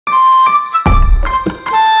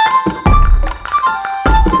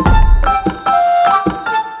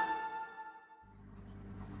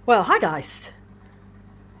Well, hi guys.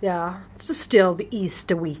 Yeah, it's still the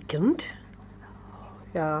Easter weekend.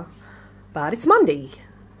 Yeah, but it's Monday.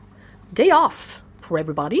 Day off for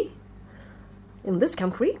everybody in this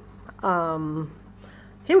country. Here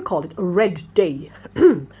we call it a red day.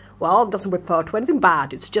 Well, it doesn't refer to anything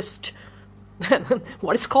bad. It's just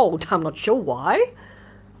what it's called. I'm not sure why.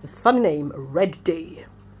 It's a funny name, a red day.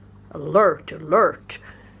 Alert, alert.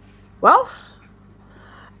 Well,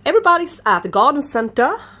 everybody's at the garden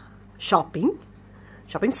center shopping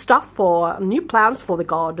stuff for new plants for the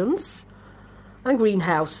gardens and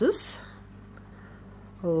greenhouses.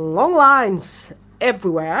 Long lines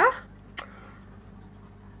everywhere.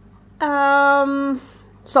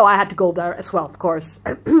 So I had to go there as well, of course.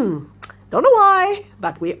 Don't know why,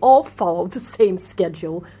 but we all follow the same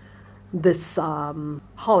schedule this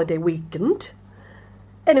holiday weekend.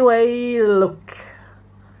 Anyway, look,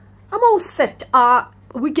 I'm all set.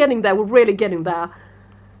 We're getting there. We're really getting there.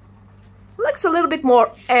 Looks a little bit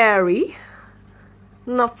more airy.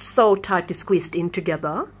 Not so tightly squeezed in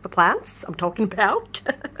together. The plants I'm talking about.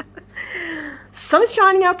 Sun is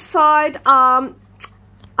shining outside.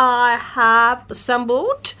 I have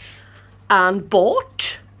assembled and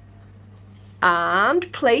bought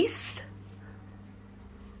and placed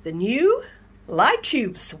the new light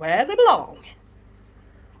tubes where they belong.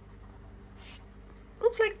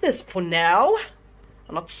 Looks like this for now.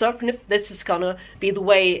 I'm not certain if this is gonna be the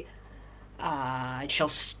way it shall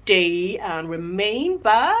stay and remain,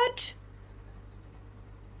 but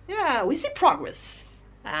yeah, we see progress.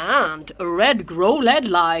 And a red grow LED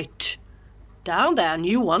light down there,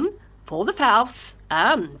 new one for the valves,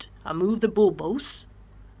 and I moved the bulbos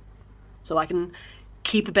so I can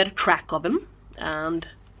keep a better track of them and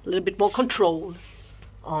a little bit more control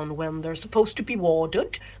on when they're supposed to be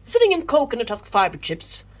watered. Sitting in coconut husk fiber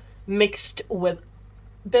chips mixed with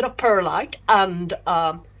a bit of perlite and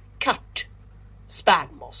cut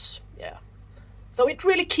spag moss. Yeah, so it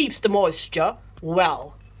really keeps the moisture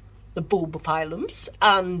well, the bulbophyllums,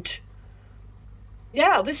 and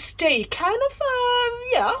yeah, they stay kind of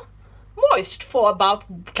moist for about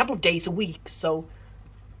a couple of days a week. So,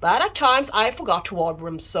 but at times I forgot to water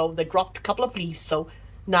them, so they dropped a couple of leaves. So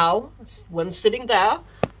now, when sitting there,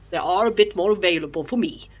 they are a bit more available for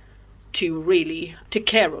me to really take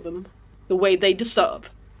care of them the way they deserve.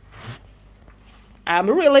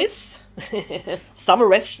 Amaryllis,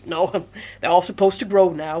 Summerest, no, they're all supposed to grow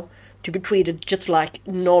now to be treated just like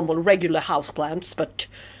normal, regular houseplants, but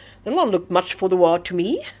they don't look much for the world to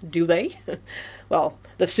me, do they? Well,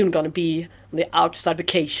 they're soon going to be on the outside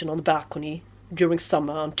vacation on the balcony during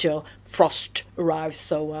summer until frost arrives,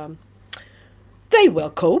 so they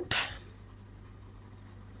will cope.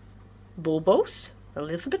 Bulbos,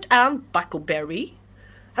 Elizabeth and Buckleberry.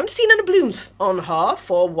 Haven't seen any blooms on her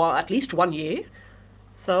for at least 1 year.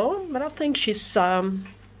 So, but I think she's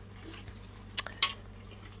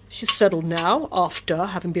settled now after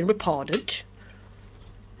having been repotted.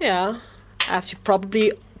 Yeah, as you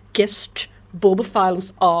probably guessed,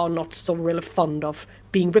 bulbophyllums are not so really fond of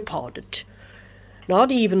being repotted.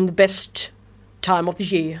 Not even the best time of the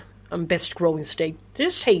year and best growing state. They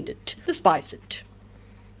just hate it, despise it.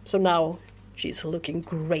 So now she's looking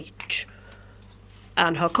great.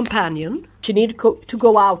 And her companion, she needed to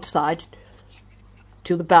go outside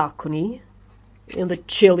to the balcony in the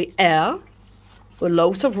chilly air with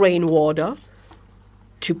loads of rainwater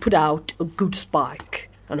to put out a good spike.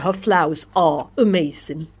 And her flowers are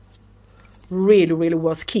amazing. Really, really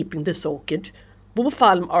worth keeping this orchid.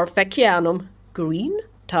 Bulbophyllum arfecianum green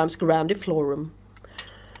times grandiflorum.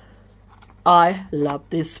 I love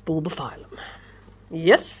this bulbophyllum.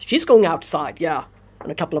 Yes, she's going outside, yeah, in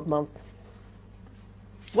a couple of months.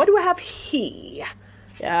 What do I have here?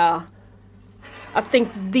 Yeah, I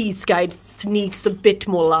think these guys needs a bit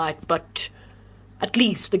more light, but at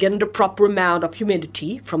least they're getting the proper amount of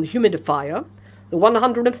humidity from the humidifier. The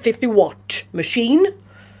 150 watt machine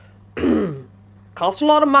costs a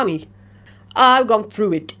lot of money. I've gone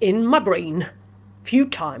through it in my brain a few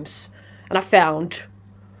times, and I found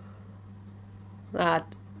that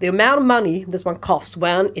the amount of money this one costs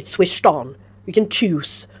when it's switched on, you can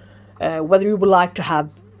choose whether you would like to have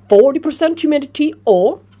 40% humidity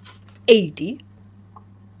or 80%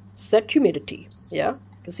 humidity. Yeah,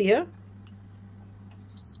 you can see here.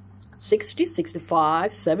 60,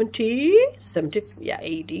 65, 70, 70, yeah,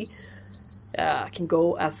 80. I can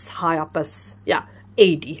go as high up as, yeah,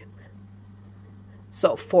 80.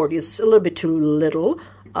 So 40 is a little bit too little.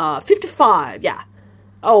 55, yeah.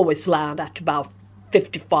 I always land at about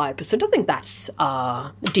 55%. I think that's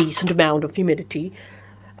a decent amount of humidity.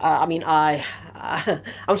 I mean,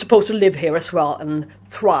 I'm supposed to live here as well and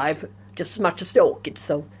thrive just as much as the orchids,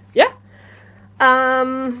 so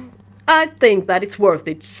I think that it's worth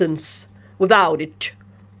it, since without it,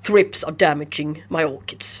 thrips are damaging my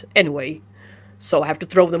orchids anyway. So I have to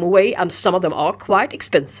throw them away, and some of them are quite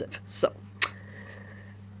expensive. So,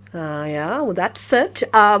 yeah, with that said,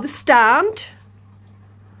 the stand,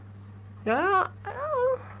 yeah,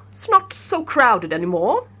 it's not so crowded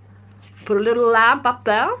anymore. Put a little lamp up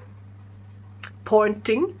there,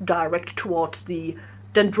 pointing direct towards the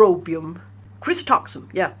Dendrobium Christiansen,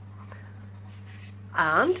 yeah.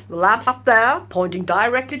 And the lamp up there, pointing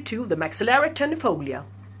directly to the maxillary tendifolia,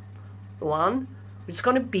 the one which is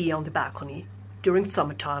going to be on the balcony during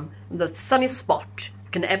summertime, in the sunniest spot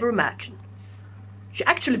you can ever imagine. She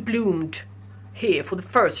actually bloomed here for the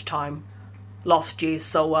first time last year,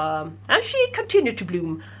 so, and she continued to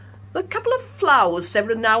bloom a couple of flowers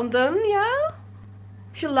every now and then, yeah.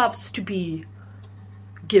 She loves to be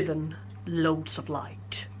given loads of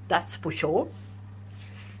light, that's for sure.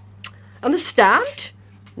 And the stand,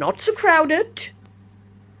 not so crowded.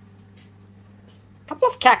 A couple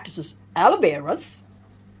of cactuses, aloe veras,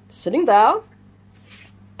 sitting there.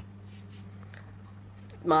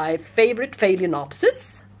 My favorite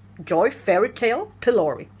Phalaenopsis, Joy Fairytale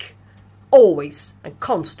Pyloric, always and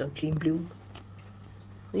constantly in bloom.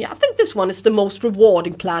 Yeah, I think this one is the most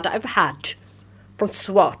rewarding plant I've had from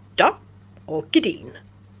Sweden Orchideen.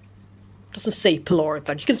 Doesn't say pyloric,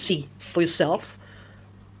 but you can see for yourself.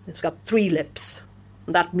 It's got 3 lips,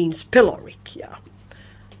 and that means pyloric, yeah.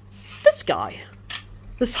 This guy,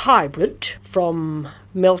 this hybrid from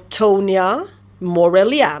Miltonia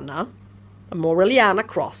morelliana, a Morelliana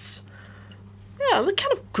cross. Yeah, the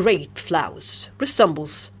kind of great flowers,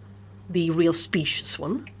 resembles the real species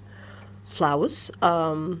one. Flowers,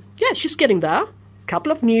 yeah, she's getting there.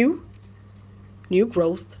 Couple of new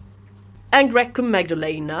growth. Angrecum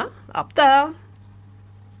magdalena up there.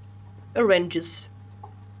 Oranges,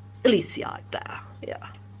 Elysia there, yeah.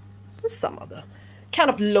 And some other kind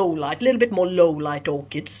of low light, a little bit more low light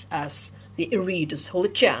orchids, as the Iridis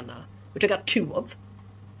holiciana, which I got 2 of.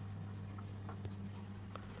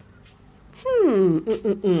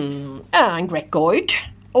 Angrecoid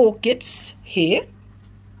orchids here.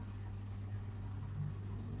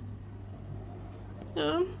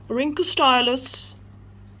 Rhincostylus,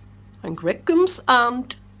 Angrecums,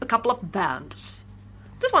 and a couple of bands.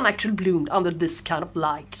 This one actually bloomed under this kind of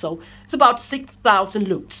light, so it's about 6,000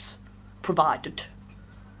 lux provided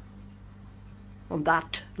on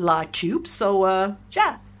that light tube. So,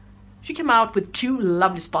 yeah, she came out with 2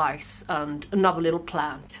 lovely spikes and another little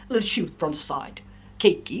plant, a little shoot from the side.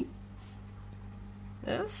 Cakey.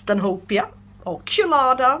 Yes, Stanhopia,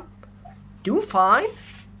 Oculata, doing fine.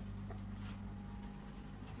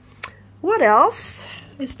 What else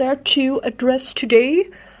is there to address today?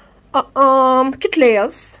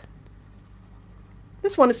 Cattleya's.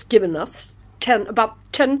 This one is giving us about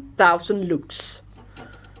 10,000 lux.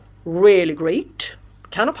 Really great.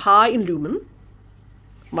 Kind of high in lumen.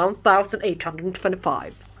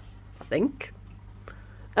 1,825, I think.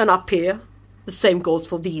 And up here, the same goes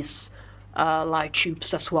for these light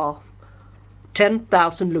tubes as well.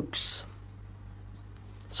 10,000 lux.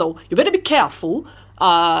 So you better be careful.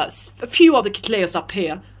 A few of the Cattleya's up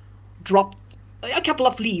here dropped a couple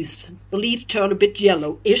of leaves. The leaves turn a bit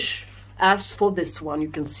yellowish, as for this one you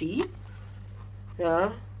can see.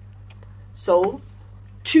 Yeah. So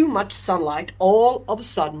too much sunlight all of a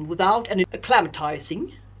sudden without any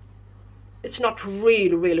acclimatizing. It's not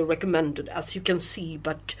really recommended, as you can see,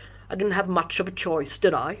 but I didn't have much of a choice,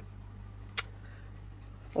 did I?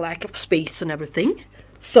 Lack of space and everything.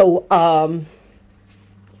 So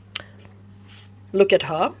look at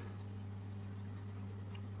her.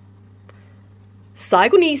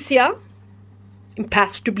 Zygonesia in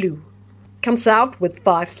pastel blue. Comes out with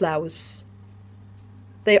 5 flowers.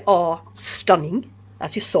 They are stunning,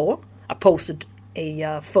 as you saw. I posted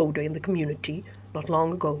a photo in the community not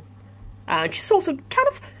long ago. And she's also kind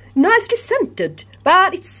of nicely scented.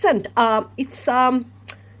 But it's scent,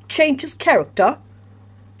 changes character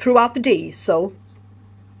throughout the day. So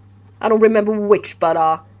I don't remember which,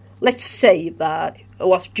 but let's say that it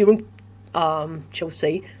was during, shall we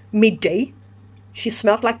say, midday. She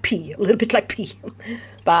smelled like pea, a little bit like pea.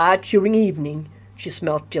 But during evening, she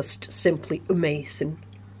smelled just simply amazing.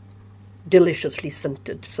 Deliciously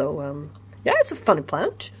scented. So, yeah, it's a funny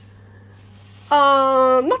plant.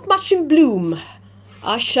 Not much in bloom.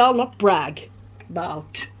 I shall not brag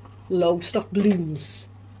about loads of blooms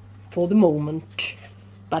for the moment.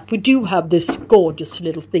 But we do have this gorgeous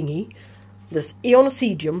little thingy. This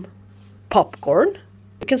Ionocidium popcorn.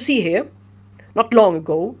 You can see here, not long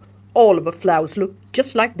ago, all of the flowers look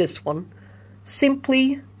just like this one.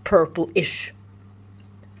 Simply purple-ish.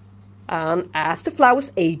 And as the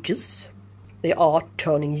flowers ages, they are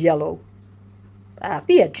turning yellow at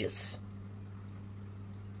the edges.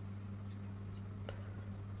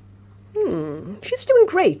 She's doing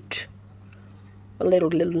great. A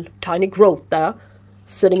little tiny growth there,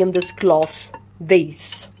 sitting in this glass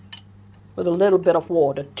vase with a little bit of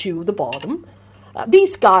water to the bottom.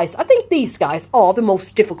 These guys, I think these guys are the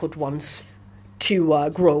most difficult ones to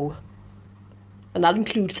grow. And that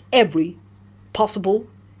includes every possible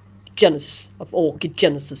genus of orchid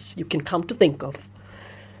genesis you can come to think of.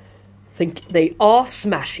 I think they are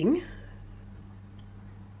smashing,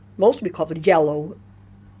 mostly because of the yellow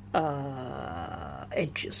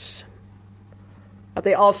edges. But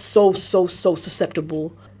they are so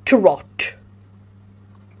susceptible to rot.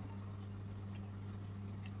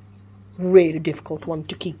 Really difficult one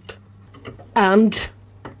to keep and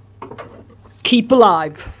keep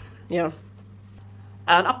alive. Yeah.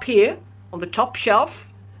 And up here on the top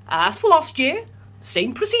shelf, as for last year,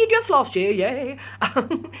 same procedure as last year, yay!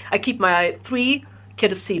 I keep my 3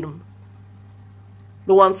 Orchidearium,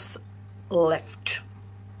 the ones left.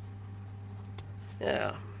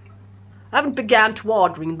 Yeah. I haven't begun to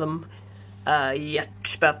watering them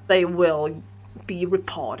yet, but they will be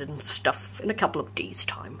repotted and stuff in a couple of days'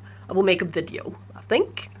 time. I will make a video, I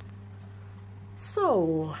think.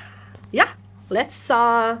 So, yeah, let's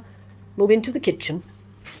move into the kitchen.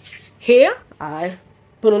 Here, I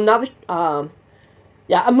put another, I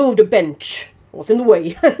moved a bench. It was in the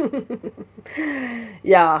way.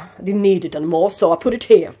 Yeah, I didn't need it anymore, so I put it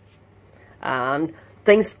here. And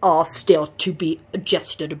things are still to be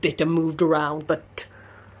adjusted a bit and moved around, but...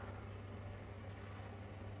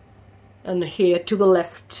 And here to the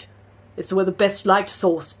left is where the best light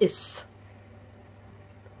source is.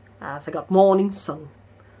 As I got morning sun.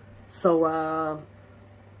 So,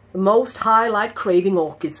 the most high light craving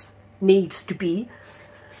orchids needs to be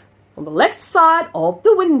on the left side of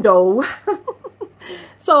the window.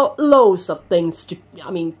 So, loads of things to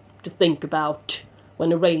think about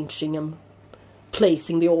when arranging them.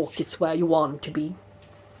 Placing the orchids where you want to be.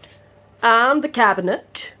 And the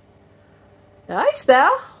cabinet. It's there,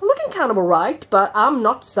 looking kind of alright, but I'm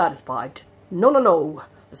not satisfied. No.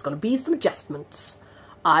 There's gonna be some adjustments.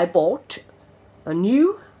 I bought a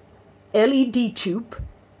new LED tube,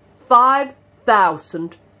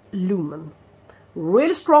 5,000 lumen.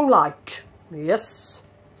 Really strong light, yes.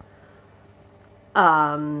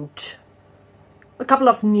 And a couple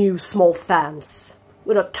of new small fans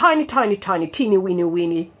with a teeny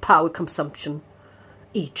weeny power consumption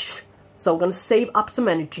each. So I'm going to save up some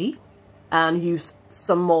energy and use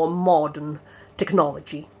some more modern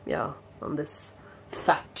technology, yeah, on this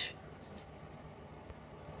fat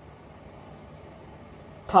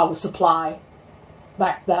power supply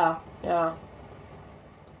back there, yeah.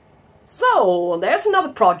 So there's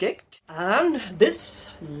another project, and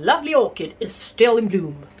this lovely orchid is still in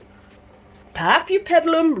bloom.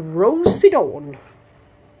 Paphiopedilum Rosy.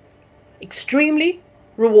 Extremely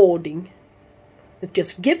rewarding. It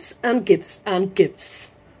just gives and gives and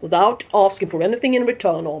gives without asking for anything in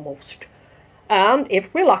return almost. And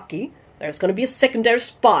if we're lucky, there's going to be a secondary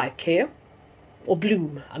spike here, or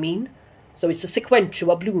bloom, I mean. So it's a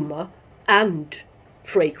sequential bloomer and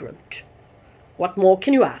fragrant. What more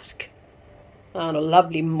can you ask? And a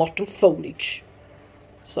lovely mottled foliage.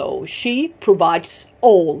 So she provides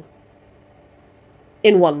all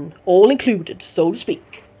in one, all included, so to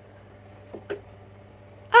speak.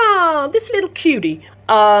 Ah, this little cutie.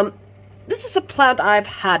 This is a plant I've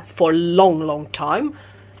had for a long time.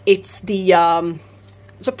 It's the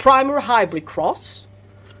it's a primary hybrid cross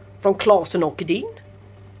from Sweden Orchideen.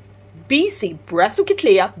 BC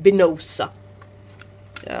Brassicoclea Binosa.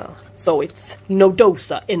 Yeah, so it's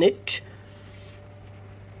nodosa in it.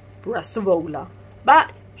 Brassivola.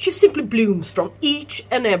 But she simply blooms from each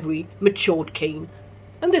and every matured cane.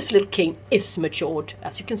 And this little cane is matured,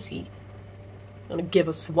 as you can see. Gonna give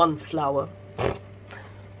us one flower.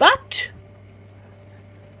 But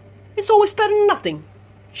it's always better than nothing.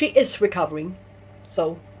 She is recovering,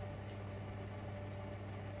 so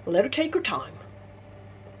let her take her time.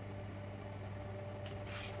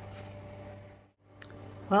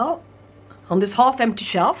 Well, on this half-empty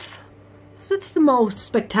shelf sits the most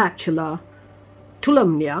spectacular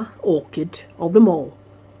Tulumnia orchid of them all.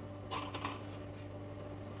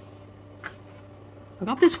 I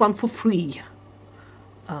got this one for free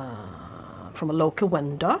from a local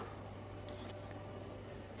vendor.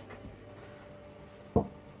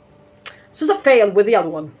 This is a fail with the other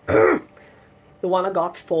one. The one I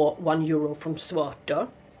got for €1 from Schwerter.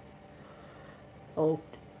 Oh,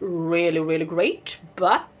 really great,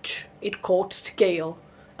 but it caught scale.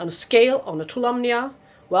 And scale on a Tulumnia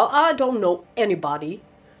Well, I don't know anybody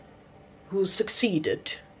who's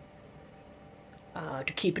succeeded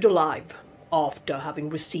to keep it alive after having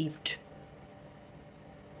received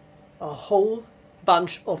a whole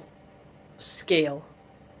bunch of scale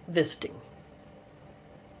visiting.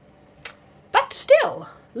 But still,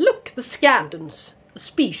 look, the Scandens, a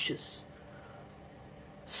species,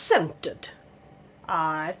 scented.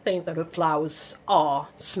 I think that the flowers are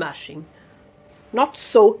smashing. Not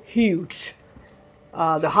so huge.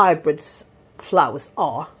 The hybrids flowers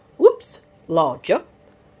are, whoops, larger.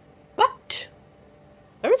 But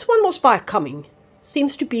there is one more spike coming.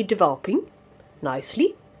 Seems to be developing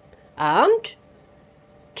nicely and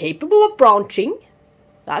capable of branching.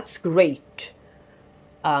 That's great.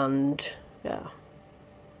 And yeah,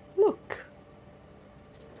 look.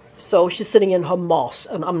 So she's sitting in her moss,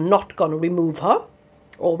 and I'm not going to remove her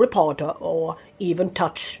or repot her or even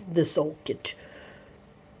touch this orchid.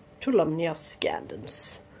 Tulumnia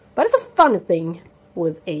scandens. But it's a funny thing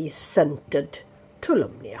with a scented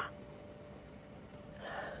Tulumnia.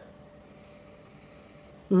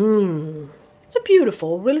 It's a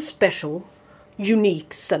beautiful, really special,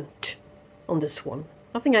 unique scent on this one.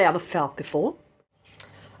 Nothing I ever felt before.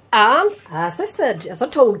 And as I said, as I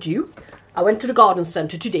told you, I went to the garden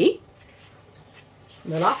centre today.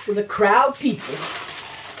 Met up with a crowd of people.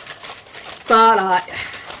 But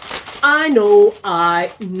I know.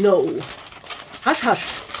 Hush,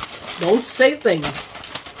 hush. Don't say a thing.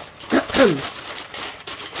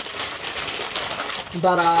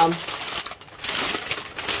 But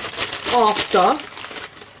after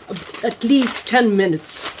at least 10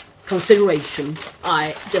 minutes consideration,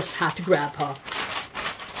 I just had to grab her.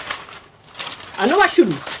 I know I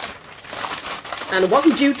shouldn't. And it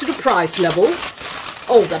wasn't due to the price level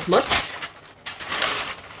all that much.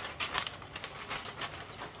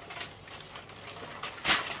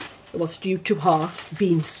 It was due to her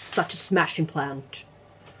being such a smashing plant.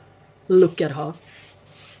 Look at her.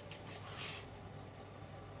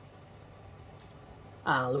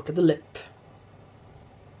 Ah, look at the lip.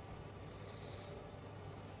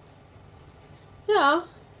 Yeah.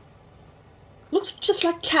 Looks just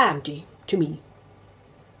like candy to me.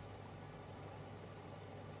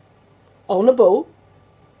 On a bow.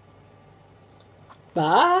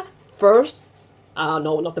 But first,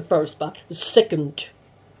 no, not the first, but the second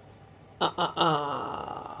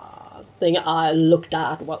thing I looked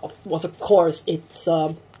at was of course it's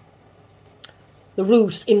the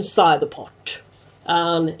roots inside the pot,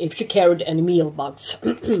 and if she carried any meal bugs.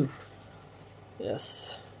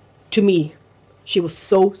 Yes, to me she was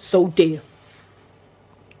so dear,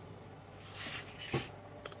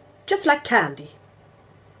 just like candy.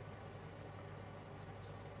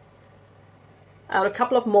 And a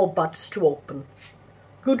couple of more buds to open.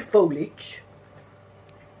 Good foliage.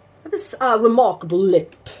 This remarkable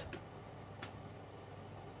lip.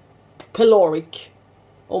 Peloric,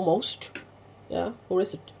 almost. Yeah, or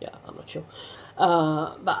is it? Yeah, I'm not sure.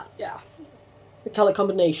 But yeah, the color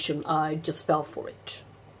combination, I just fell for it.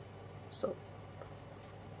 So.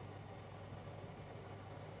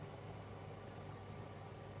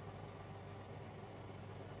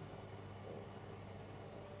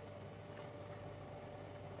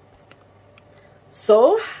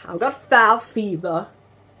 So, I've got fall fever,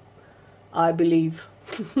 I believe.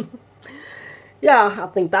 Yeah, I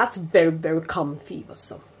think that's very, very common fever,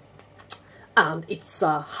 so. And it's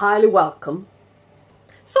highly welcome.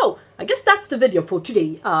 So, I guess that's the video for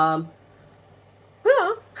today. Yeah,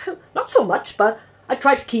 not so much, but I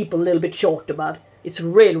try to keep a little bit shorter, but it's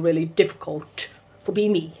really, really difficult for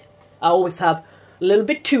me. I always have a little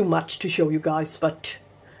bit too much to show you guys,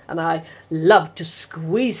 and I love to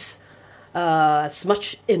squeeze as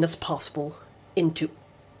much in as possible into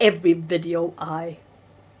every video I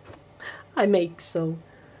make. So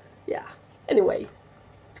yeah, anyway,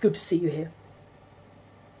 it's good to see you here.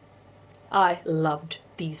 I loved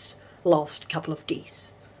these last couple of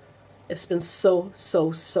days. It's been so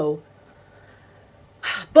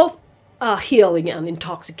both healing and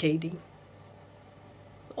intoxicating.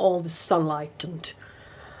 All the sunlight, and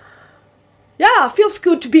yeah, it feels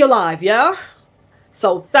good to be alive, yeah?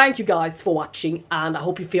 So thank you guys for watching, and I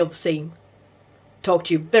hope you feel the same. Talk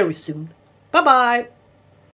to you very soon. Bye bye.